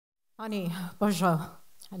Ani, bojo,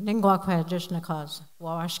 ningwakwe dishnakaz,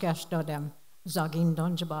 wawashkesh dodem, zagin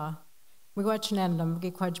donjaba. Miwachnendam,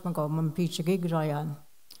 gikwajmago, mumpichagigrayan.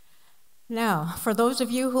 Now, for those of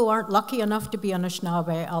you who aren't lucky enough to be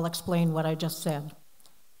Anishinaabe, I'll explain what I just said.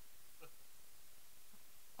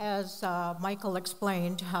 As Michael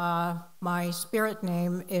explained, my spirit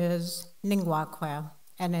name is Ningwakwe,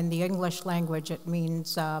 and in the English language it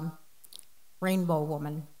means rainbow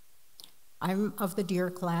woman. I'm of the Deer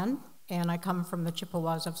clan, and I come from the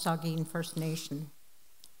Chippewas of Saugeen First Nation.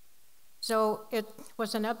 So it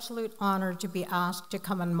was an absolute honor to be asked to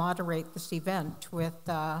come and moderate this event with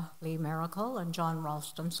Lee Maracle and John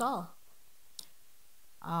Ralston Saul.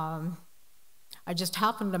 I just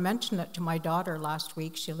happened to mention it to my daughter last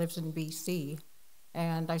week. She lives in BC.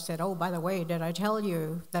 And I said, oh, by the way, did I tell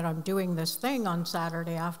you that I'm doing this thing on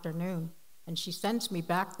Saturday afternoon? And she sends me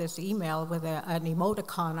back this email with an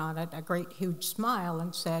emoticon on it, a great huge smile,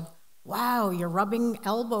 and said, wow, you're rubbing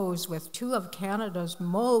elbows with two of Canada's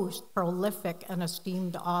most prolific and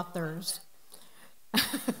esteemed authors.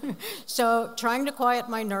 So trying to quiet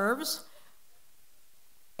my nerves,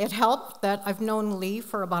 it helped that I've known Lee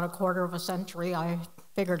for about a quarter of a century. I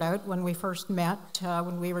figured out when we first met,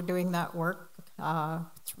 when we were doing that work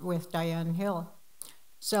with Diane Hill.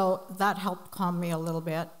 So that helped calm me a little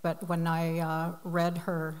bit, but when I read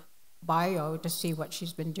her bio to see what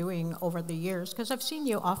she's been doing over the years, because I've seen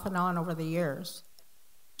you off and on over the years,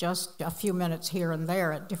 just a few minutes here and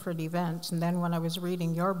there at different events, and then when I was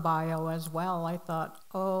reading your bio as well, I thought,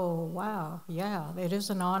 oh, wow, yeah, it is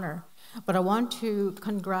an honor. But I want to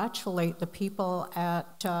congratulate the people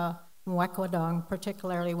at Mwekwadong,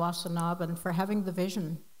 particularly Wasa-Nabin, for having the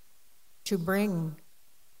vision to bring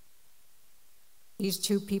these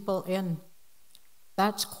two people in.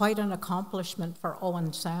 That's quite an accomplishment for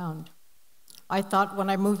Owen Sound. I thought when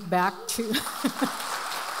I moved back to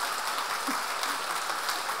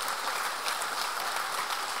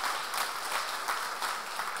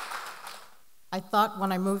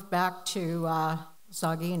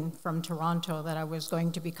Saugeen from Toronto that I was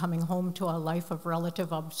going to be coming home to a life of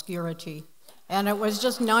relative obscurity. And it was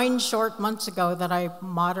just 9 short months ago that I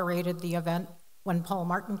moderated the event when Paul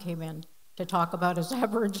Martin came in to talk about his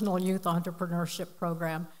Aboriginal Youth Entrepreneurship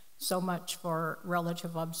Program. So much for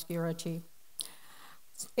relative obscurity.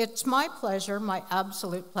 It's my pleasure, my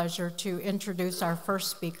absolute pleasure, to introduce our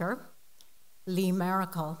first speaker, Lee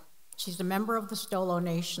Maracle. She's a member of the Stolo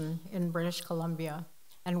Nation in British Columbia.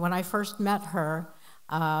 And when I first met her,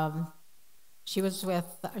 she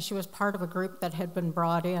was part of a group that had been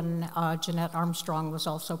brought in. Jeanette Armstrong was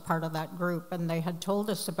also part of that group, and they had told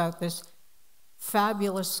us about this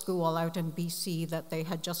fabulous school out in BC that they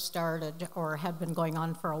had just started or had been going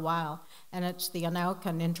on for a while, and it's the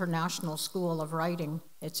Anaukan International School of Writing.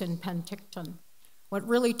 It's in Penticton. What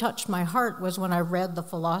really touched my heart was when I read the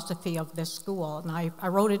philosophy of this school, and I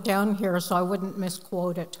wrote it down here so I wouldn't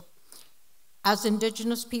misquote it. As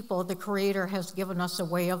Indigenous people, the Creator has given us a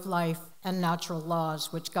way of life and natural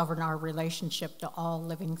laws which govern our relationship to all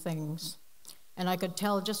living things. And I could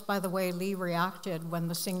tell just by the way Lee reacted when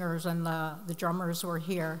the singers and the drummers were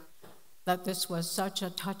here that this was such a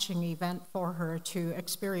touching event for her to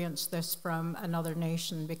experience this from another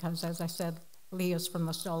nation, because as I said, Lee is from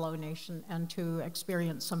the Stolo Nation, and to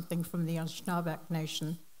experience something from the Anishinaabe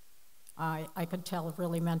Nation, I could tell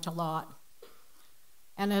really meant a lot.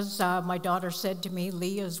 And as my daughter said to me,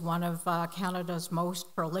 Lee is one of Canada's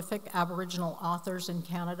most prolific Aboriginal authors in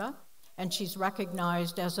Canada, and she's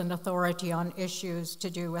recognized as an authority on issues to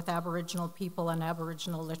do with Aboriginal people and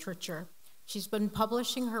Aboriginal literature. She's been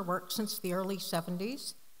publishing her work since the early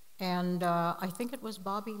 70s, and I think it was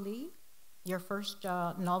Bobby Lee, your first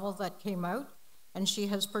novel that came out, and she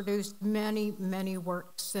has produced many, many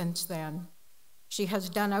works since then. She has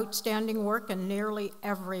done outstanding work in nearly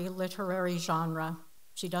every literary genre.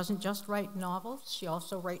 She doesn't just write novels, she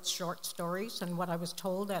also writes short stories, and what I was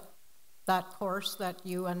told at that course that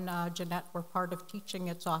you and Jeanette were part of teaching,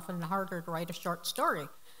 it's often harder to write a short story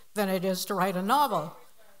than it is to write a novel.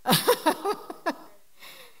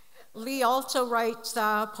 Lee also writes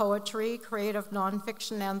poetry, creative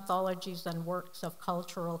nonfiction anthologies, and works of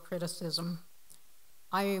cultural criticism.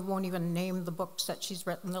 I won't even name the books that she's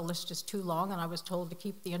written. The list is too long, and I was told to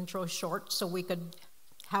keep the intro short so we could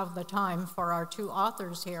have the time for our two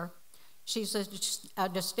authors here. She's a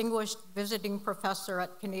distinguished visiting professor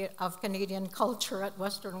of Canadian culture at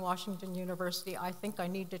Western Washington University. I think I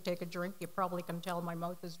need to take a drink. You probably can tell my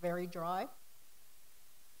mouth is very dry.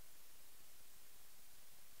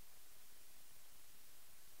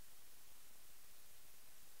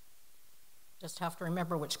 Just have to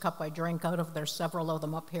remember which cup I drink out of. There's several of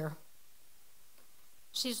them up here.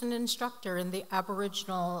 She's an instructor in the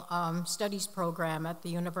Aboriginal Studies program at the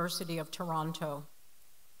University of Toronto,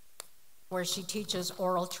 where she teaches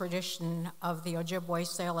oral tradition of the Ojibwe,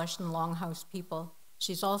 Salish, and Longhouse people.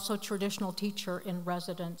 She's also traditional teacher in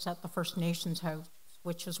residence at the First Nations House,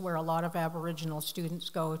 which is where a lot of Aboriginal students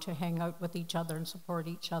go to hang out with each other and support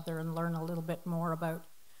each other and learn a little bit more about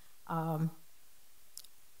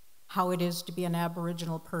how it is to be an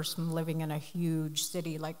Aboriginal person living in a huge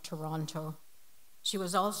city like Toronto. She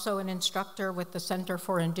was also an instructor with the Centre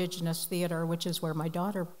for Indigenous Theatre, which is where my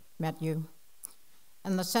daughter met you.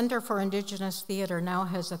 And the Centre for Indigenous Theatre now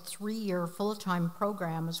has a 3-year full-time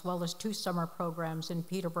program as well as 2 summer programs in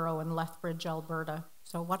Peterborough and Lethbridge, Alberta.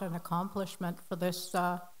 So what an accomplishment for this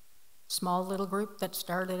small little group that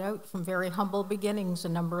started out from very humble beginnings a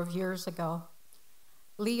number of years ago.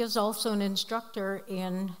 Lee is also an instructor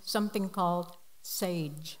in something called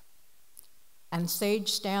SAGE. And SAGE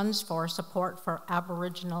stands for Support for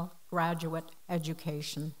Aboriginal Graduate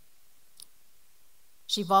Education.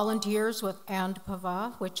 She volunteers with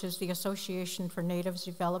ANDPAVA, which is the Association for Natives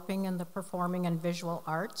Developing in the Performing and Visual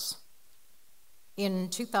Arts. In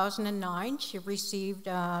 2009, she received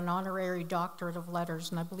an honorary doctorate of letters,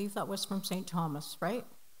 and I believe that was from St. Thomas, right?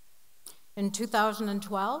 In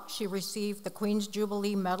 2012, she received the Queen's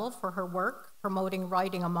Jubilee Medal for her work promoting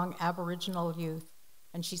writing among Aboriginal youth.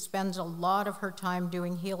 And she spends a lot of her time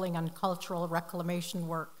doing healing and cultural reclamation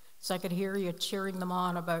work. So I could hear you cheering them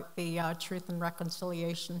on about the truth and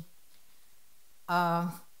reconciliation.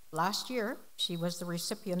 Last year, she was the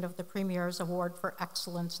recipient of the Premier's Award for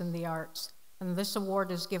Excellence in the Arts. And this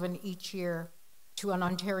award is given each year to an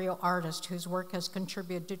Ontario artist whose work has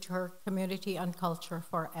contributed to her community and culture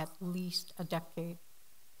for at least a decade.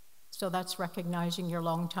 So that's recognizing your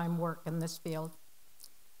long-time work in this field.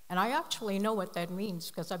 And I actually know what that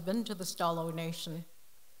means because I've been to the Stalo Nation.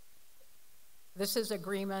 This is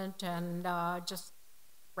agreement and just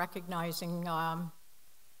recognizing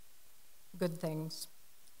good things.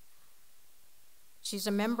 She's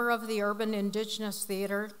a member of the Urban Indigenous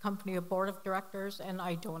Theatre Company of Board of Directors, and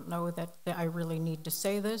I don't know that I really need to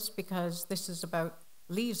say this because this is about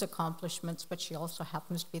Lee's accomplishments, but she also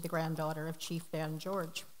happens to be the granddaughter of Chief Dan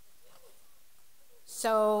George.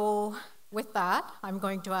 So, with that, I'm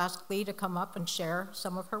going to ask Lee to come up and share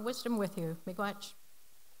some of her wisdom with you. Miigwech.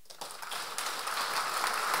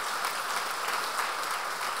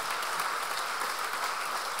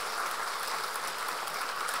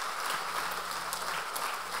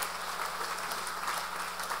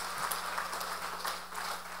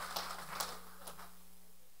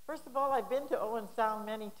 First of all, I've been to Owen Sound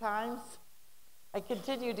many times. I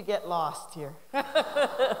continue to get lost here.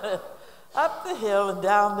 Up the hill and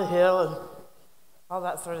down the hill and all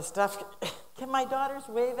that sort of stuff. Can my daughters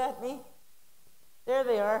wave at me? There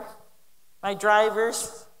they are, my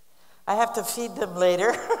drivers. I have to feed them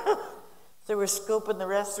later. So we're scoping the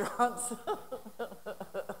restaurants.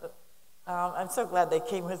 I'm so glad they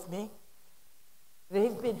came with me.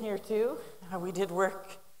 They've been here too. We did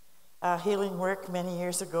work, healing work many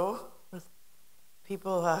years ago with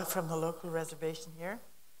people from the local reservation here.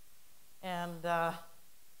 And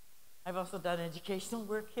I've also done educational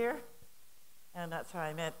work here, and that's how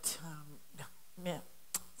I met,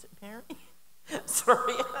 is it Mary?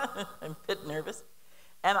 Sorry, I'm a bit nervous.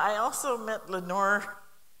 And I also met Lenore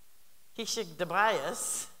Kishik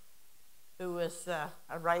Tobias, who was a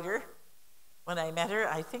writer. When I met her,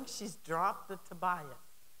 I think she's dropped the Tobias.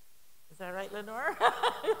 Is that right, Lenore?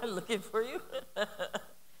 Looking for you.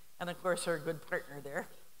 And of course, her good partner there,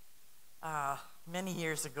 many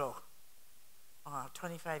years ago.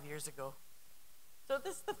 25 years ago. So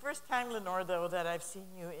this is the first time, Lenore, though, that I've seen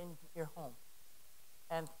you in your home.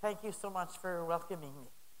 And thank you so much for welcoming me.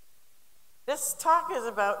 This talk is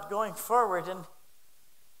about going forward, and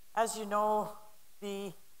as you know,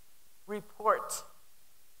 the report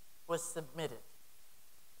was submitted.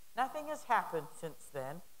 Nothing has happened since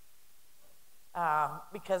then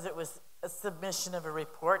because it was a submission of a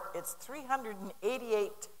report. It's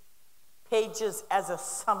 388 pages as a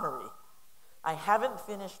summary. I haven't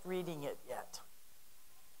finished reading it yet,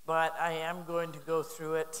 but I am going to go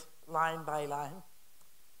through it line by line.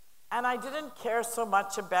 And I didn't care so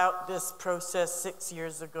much about this process 6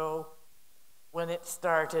 years ago when it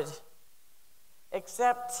started,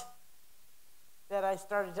 except that I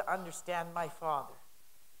started to understand my father.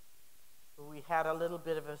 We had a little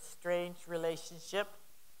bit of a strange relationship.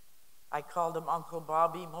 I called him Uncle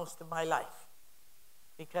Bobby most of my life,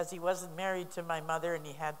 because he wasn't married to my mother and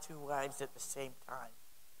he had 2 wives at the same time.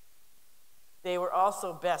 They were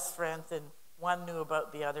also best friends, and one knew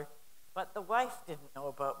about the other, but the wife didn't know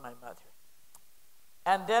about my mother.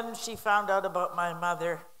 And then she found out about my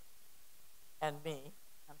mother and me,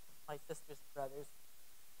 and my sisters and brothers,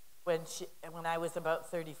 when I was about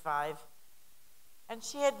 35. And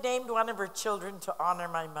she had named one of her children to honor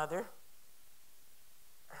my mother.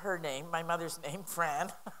 Her name, my mother's name,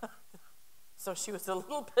 Fran. So she was a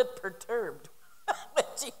little bit perturbed when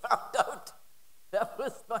she found out that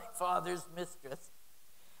was my father's mistress.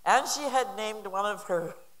 And she had named one of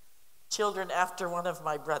her children after one of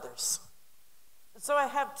my brothers. So I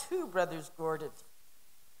have two brothers, Gordon.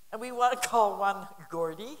 And we want to call one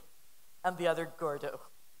Gordy and the other Gordo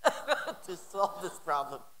to solve this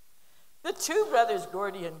problem. The two brothers,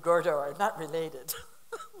 Gordy and Gordo, are not related.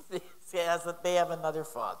 They have another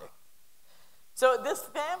father. So this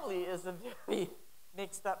family is a very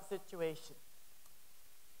mixed up situation.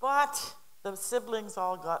 But the siblings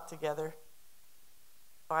all got together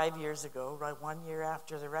 5 years ago, right 1 year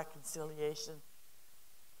after the Reconciliation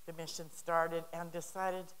Commission started, and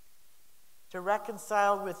decided to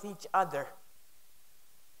reconcile with each other.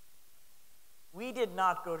 We did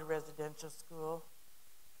not go to residential school.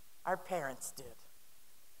 Our parents did.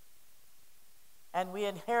 And we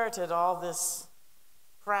inherited all this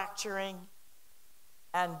fracturing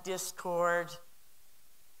and discord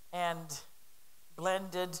and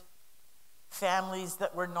blended families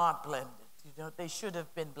that were not blended. You know, they should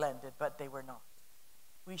have been blended, but they were not.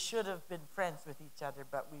 We should have been friends with each other,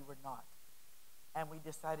 but we were not. And we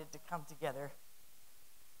decided to come together.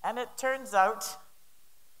 And it turns out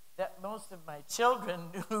that most of my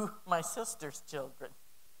children knew my sister's children.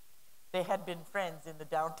 They had been friends in the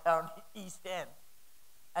downtown East End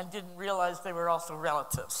and didn't realize they were also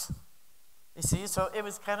relatives. You see, so it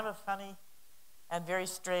was kind of a funny and very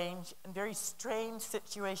strange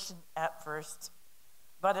situation at first.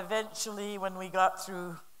 But eventually, when we got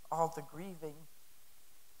through all the grieving,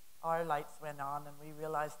 our lights went on and we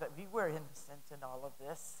realized that we were innocent in all of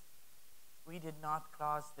this. We did not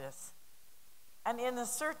cause this. And in a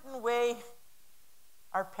certain way,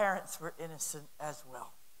 our parents were innocent as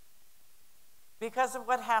well, because of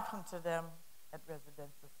what happened to them at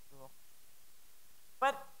residential school.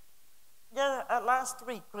 But yeah, last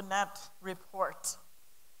week when that report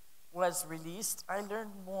was released, I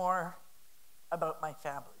learned more about my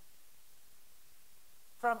family.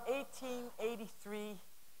 From 1883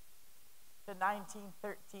 to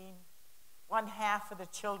 1913, one half of the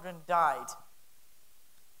children died.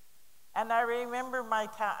 And I remember my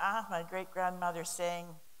great-grandmother saying,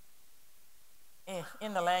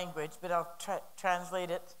 in the language, but I'll translate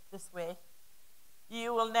it this way: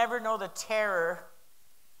 you will never know the terror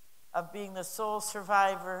of being the sole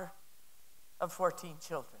survivor of 14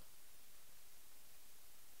 children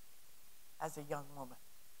as a young woman.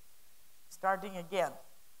 Starting again,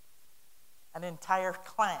 an entire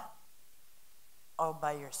clan all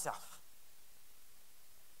by yourself.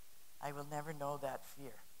 I will never know that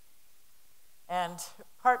fear. And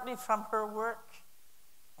partly from her work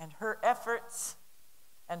and her efforts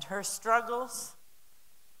and her struggles,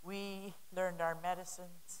 we learned our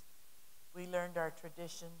medicines, we learned our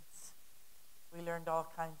traditions, we learned all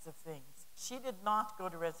kinds of things. She did not go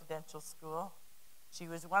to residential school. She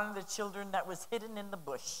was one of the children that was hidden in the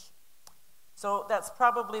bush. So that's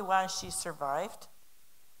probably why she survived.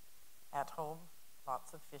 At home,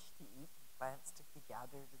 lots of fish to eat, and plants to be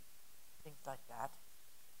gathered, and things like that.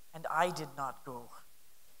 And I did not go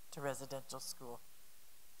to residential school.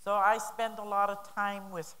 So I spent a lot of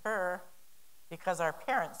time with her because our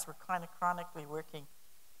parents were kind of chronically working.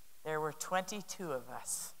 There were 22 of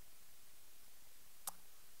us.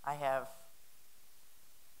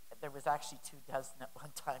 There was actually 24 at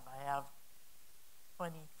one time. I have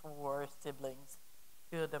 24 siblings.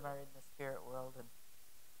 2 of them are in the spirit world, and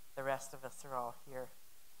the rest of us are all here.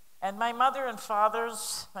 And my mothers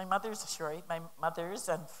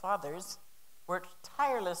and fathers worked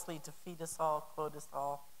tirelessly to feed us all, clothe us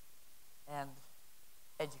all, and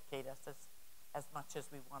educate us as much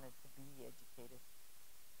as we wanted to be educated.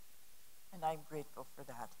 And I'm grateful for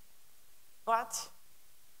that. But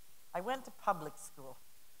I went to public school.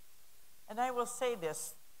 And I will say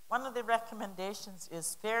this, one of the recommendations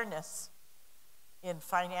is fairness in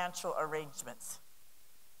financial arrangements.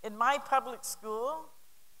 In my public school,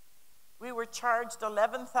 we were charged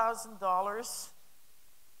 $11,000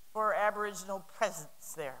 for Aboriginal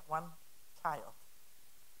presence there, one child,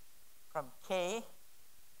 from K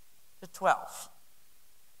to 12.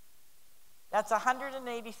 That's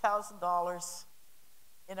 $180,000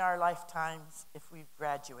 in our lifetimes if we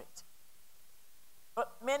graduate.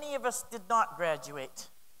 But many of us did not graduate,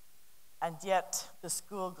 and yet the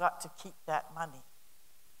school got to keep that money.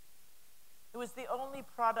 It was the only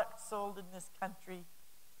product sold in this country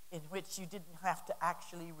in which you didn't have to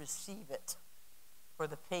actually receive it for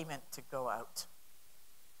the payment to go out.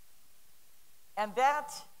 And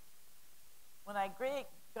that, when I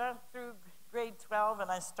got through grade 12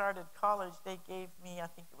 and I started college, they gave me, I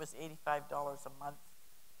think it was $85 a month,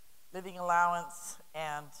 living allowance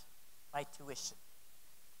and my tuition,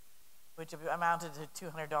 which amounted to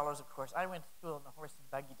 $200 a course. I went to school in the horse and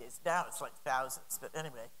buggy days. Now it's like thousands, but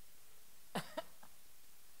anyway.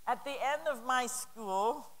 At the end of my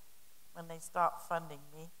school, when they stopped funding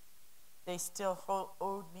me, they still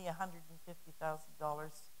owed me $150,000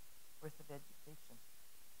 worth of education.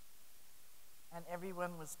 And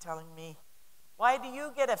everyone was telling me, why do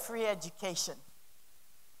you get a free education?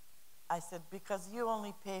 I said, because you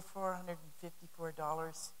only pay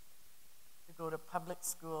 $454 to go to public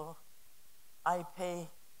school. I pay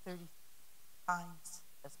 30 times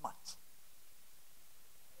as much.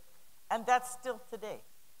 And that's still today.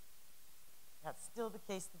 That's still the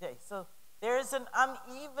case today. So there is an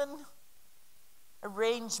uneven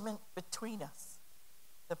arrangement between us.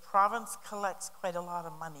 The province collects quite a lot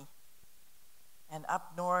of money. And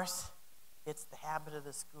up north, it's the habit of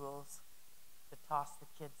the schools to toss the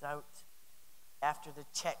kids out. After the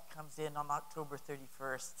check comes in on October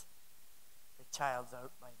 31st, the child's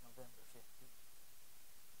out by November 15th.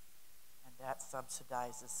 And that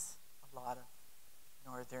subsidizes a lot of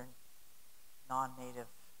northern, non-native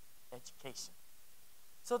education.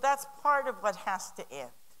 So that's part of what has to end.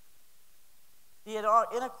 The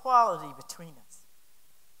inequality between us.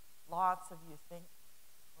 Lots of you think,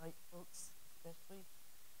 white folks especially,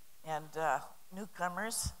 and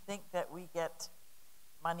newcomers think that we get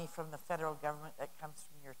money from the federal government that comes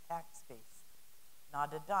from your tax base.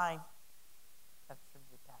 Not a dime comes from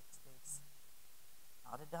your tax base.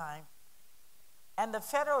 Not a dime. And the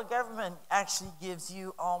federal government actually gives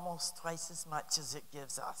you almost twice as much as it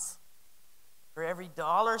gives us. For every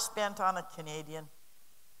dollar spent on a Canadian,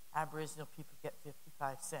 Aboriginal people get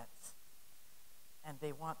 55 cents. And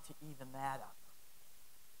they want to even that up.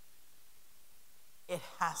 It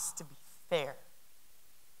has to be fair.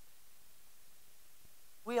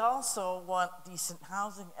 We also want decent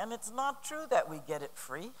housing, and it's not true that we get it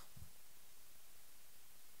free.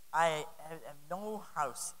 I have no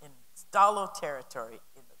house in Stalo territory,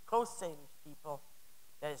 in the Coast Salish people,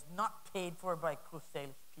 that is not paid for by Coast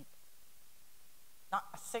Salish people. Not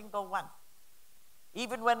a single one.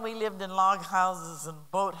 Even when we lived in log houses and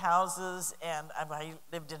boat houses, and I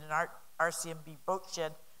lived in an RCMB boat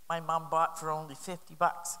shed, my mom bought for only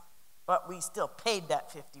 $50. But we still paid that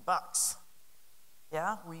 $50.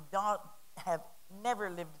 Yeah, we have never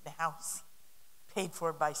lived in a house paid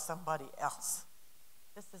for by somebody else.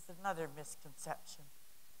 This is another misconception.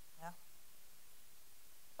 Yeah.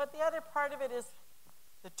 But the other part of it is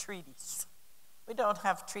the treaties. We don't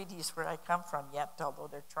have treaties where I come from yet, although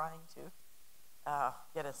they're trying to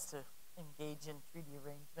get us to engage in treaty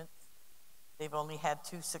arrangements. They've only had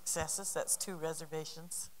 2 successes. That's 2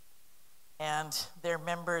 reservations. And their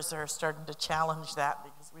members are starting to challenge that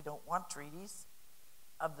because we don't want treaties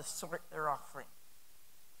of the sort they're offering.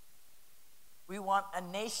 We want a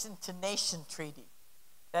nation-to-nation treaty.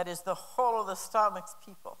 That is the whole of the Stonix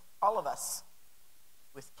people, all of us,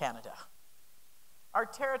 with Canada. Our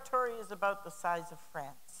territory is about the size of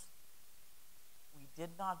France. We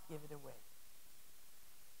did not give it away.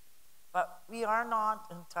 But we are not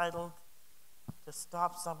entitled to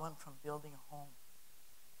stop someone from building a home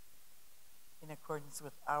in accordance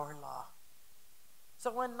with our law.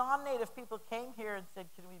 So when non-native people came here and said,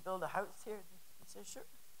 can we build a house here? We said, sure.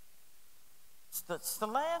 It's the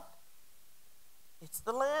land. It's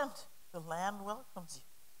the land. The land welcomes you.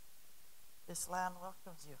 This land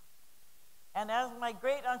welcomes you. And as my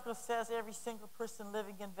great uncle says, every single person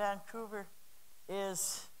living in Vancouver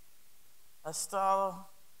is a Stalo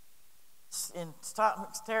in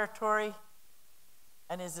Stotmix territory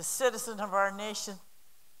and is a citizen of our nation,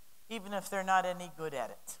 even if they're not any good at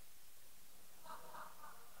it.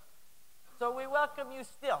 So we welcome you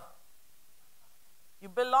still. You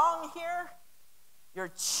belong here. Your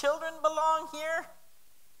children belong here.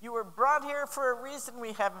 You were brought here for a reason.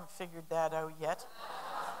 We haven't figured that out yet.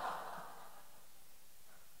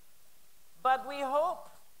 But we hope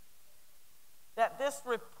that this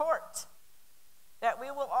report, that we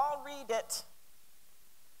will all read it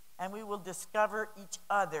and we will discover each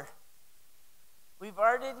other. We've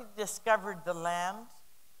already discovered the land.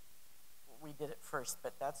 We did it first,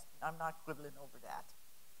 but I'm not quibbling over that.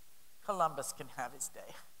 Columbus can have his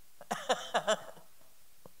day.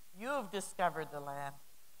 You've discovered the land,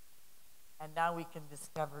 and now we can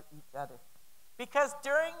discover each other. Because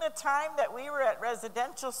during the time that we were at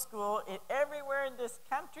residential school, everywhere in this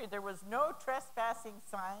country, there was no trespassing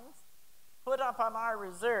signs put up on our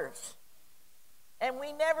reserves. And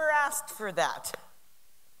we never asked for that.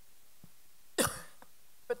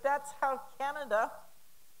 But that's how Canada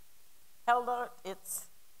held out its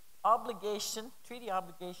obligation, treaty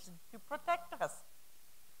obligation, to protect us.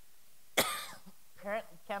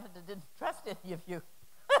 Apparently, Canada didn't trust any of you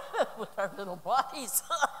with our little bodies.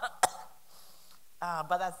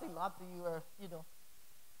 But I see lots of you are,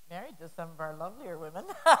 married to some of our lovelier women.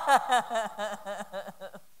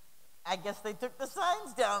 I guess they took the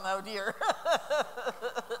signs down out here.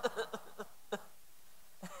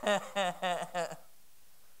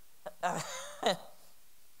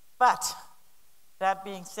 But that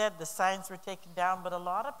being said, the signs were taken down, but a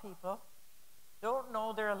lot of people don't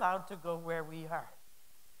know they're allowed to go where we are.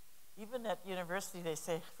 Even at university, they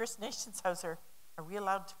say, First Nations House, are we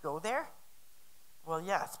allowed to go there? Well,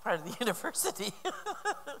 yeah, it's part of the university.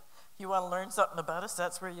 You want to learn something about us,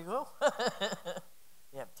 that's where you go.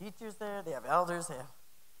 They have teachers there, they have elders, they have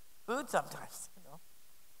food sometimes,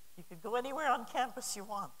 You can go anywhere on campus you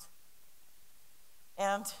want.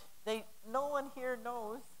 And no one here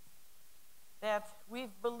knows that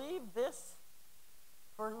we've believed this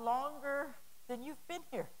for longer than you've been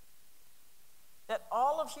here. That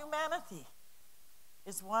all of humanity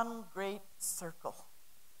is one great circle.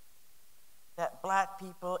 That black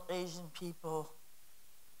people, Asian people,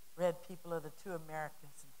 red people are the two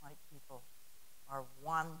Americans, and white people are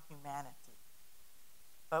one humanity.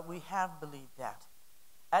 But we have believed that.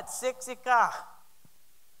 At Siksika,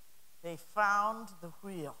 they found the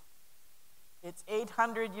wheel. It's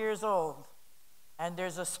 800 years old, and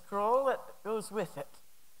there's a scroll that goes with it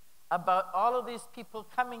about all of these people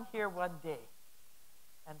coming here one day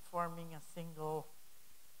and forming a single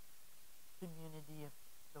community of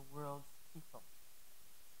the world's people.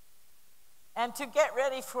 And to get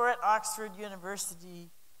ready for it, Oxford University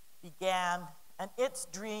began, and its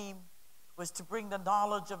dream was to bring the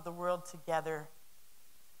knowledge of the world together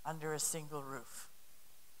under a single roof.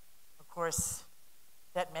 Of course,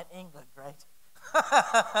 that meant England, right?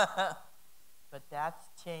 But that's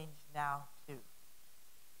changed now, too.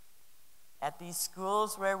 At these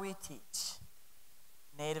schools where we teach,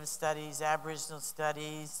 Native Studies, Aboriginal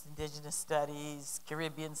Studies, Indigenous Studies,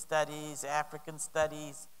 Caribbean Studies, African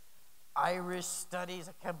Studies, Irish Studies.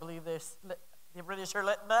 I can't believe the British are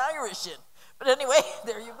letting the Irish in. But anyway,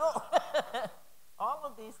 there you go. All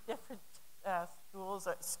of these different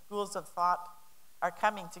schools of thought are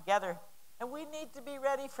coming together. And we need to be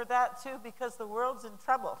ready for that too, because the world's in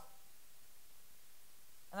trouble.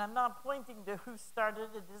 And I'm not pointing to who started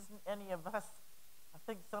it. It isn't any of us. I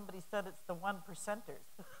think somebody said it's the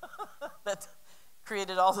 1%ers that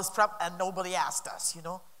created all this trouble, and nobody asked us,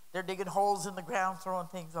 They're digging holes in the ground, throwing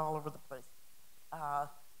things all over the place.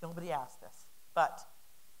 Nobody asked us. But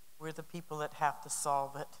we're the people that have to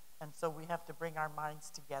solve it. And so we have to bring our minds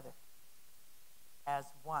together as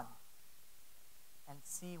one and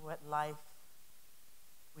see what life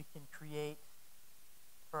we can create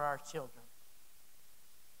for our children.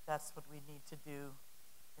 That's what we need to do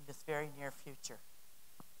in this very near future.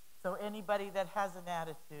 So anybody that has an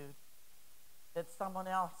attitude that someone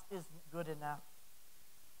else isn't good enough,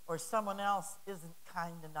 or someone else isn't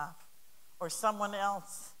kind enough, or someone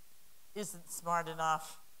else isn't smart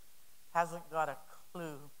enough, hasn't got a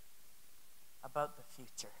clue about the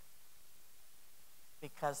future.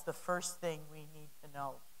 Because the first thing we need to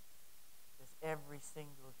know is every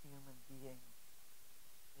single human being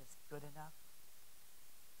is good enough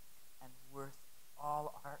and worth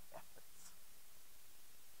all our efforts.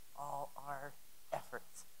 All our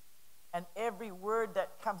efforts. And every word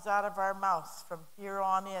that comes out of our mouths from here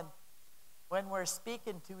on in, when we're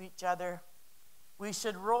speaking to each other, we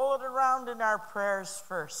should roll it around in our prayers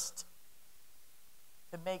first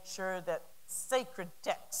to make sure that sacred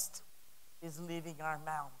text is leaving our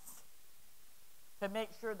mouths, to make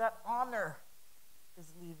sure that honor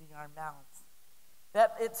is leaving our mouths,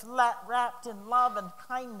 that it's wrapped in love and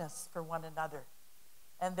kindness for one another,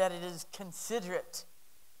 and that it is considerate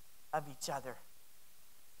of each other.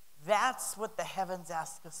 That's what the heavens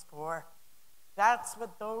ask us for. That's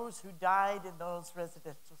what those who died in those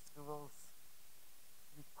residential schools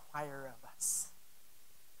require of us.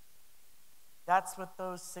 That's what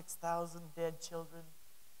those 6,000 dead children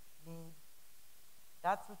need.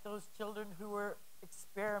 That's what those children who were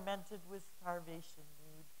experimented with starvation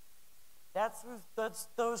need. That's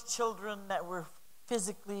those children that were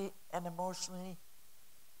physically and emotionally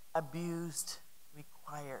abused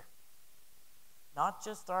require. Not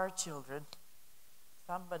just our children.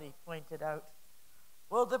 Somebody pointed out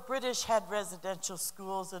Well, the British had residential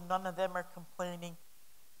schools and none of them are complaining.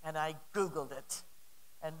 And I Googled it.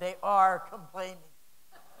 And they are complaining.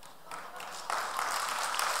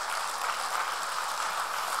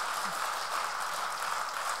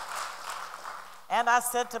 And I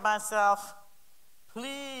said to myself,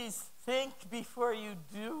 please think before you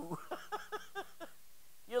do.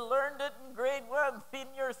 You learned it in grade 1 in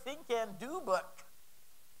your Think and Do book.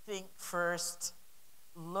 Think first.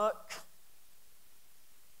 Look.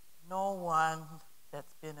 No one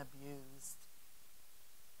that's been abused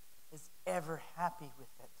is ever happy with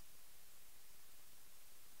it.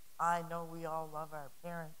 I know we all love our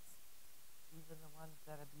parents, even the ones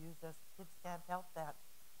that abuse us. Kids can't help that.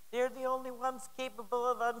 They're the only ones capable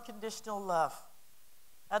of unconditional love.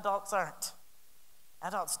 Adults aren't.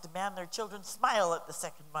 Adults demand their children smile at the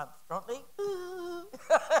second month, don't they? You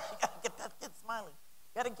gotta get that kid smiling.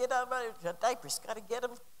 Gotta get them out of diapers. Gotta get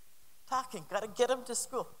them talking. Gotta get them to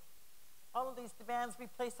school. All of these demands we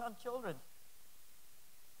place on children.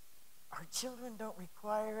 Our children don't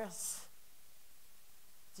require us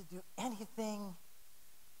to do anything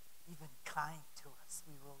even kind to us.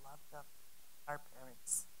 We will love them, our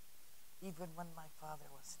parents. Even when my father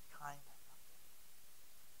wasn't kind, I loved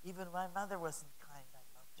him. Even when my mother wasn't kind, I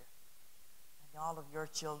loved her. And all of your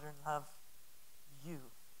children love you.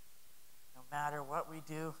 No matter what we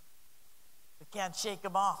do, we can't shake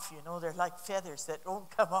them off. You know, they're like feathers that don't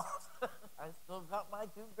come off. I still got my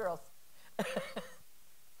 2 girls.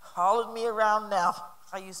 Hauling me around now.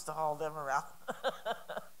 I used to haul them around.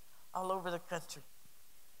 All over the country.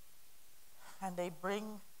 And they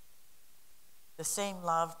bring the same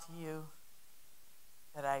love to you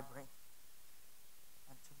that I bring.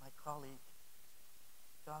 And to my colleague,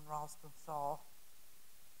 John Ralston, Saul.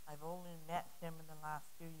 I've only met him in the last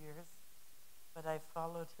few years, but I've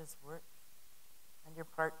followed his work and your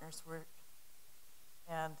partner's work.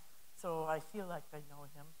 And so I feel like I know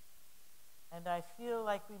him. And I feel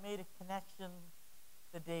like we made a connection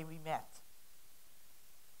the day we met.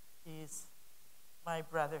 He's my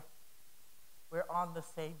brother. We're on the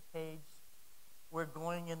same page. We're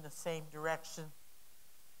going in the same direction.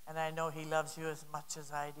 And I know he loves you as much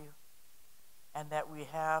as I do. And that we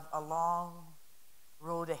have a long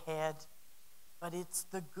road ahead. But it's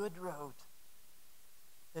the good road.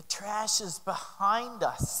 The trash is behind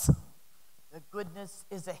us. The goodness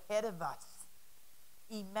is ahead of us.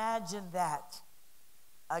 Imagine that.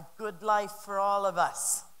 A good life for all of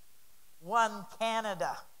us. One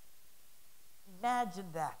Canada. Imagine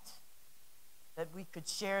that. That we could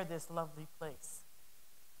share this lovely place.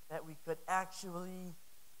 That we could actually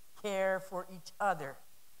care for each other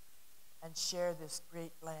and share this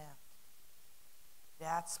great land.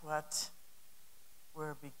 That's what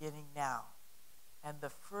we're beginning now. And the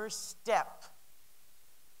first step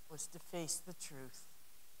was to face the truth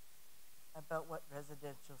about what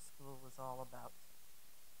residential school was all about.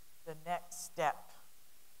 The next step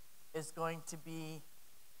is going to be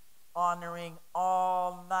honoring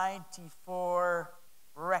all 94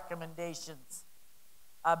 recommendations.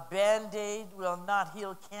 A Band-Aid will not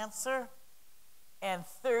heal cancer, and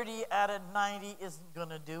 30 out of 90 isn't going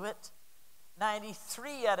to do it.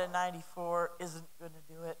 93 out of 94 isn't going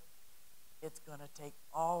to do it. It's going to take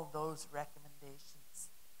all those recommendations.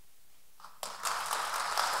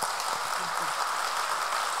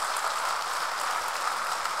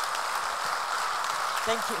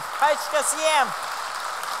 Thank you. Hajkasiem.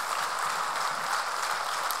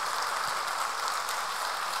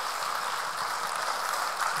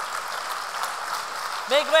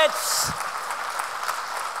 Miigwech.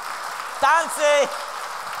 Danse.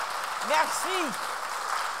 Merci.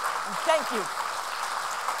 And thank you.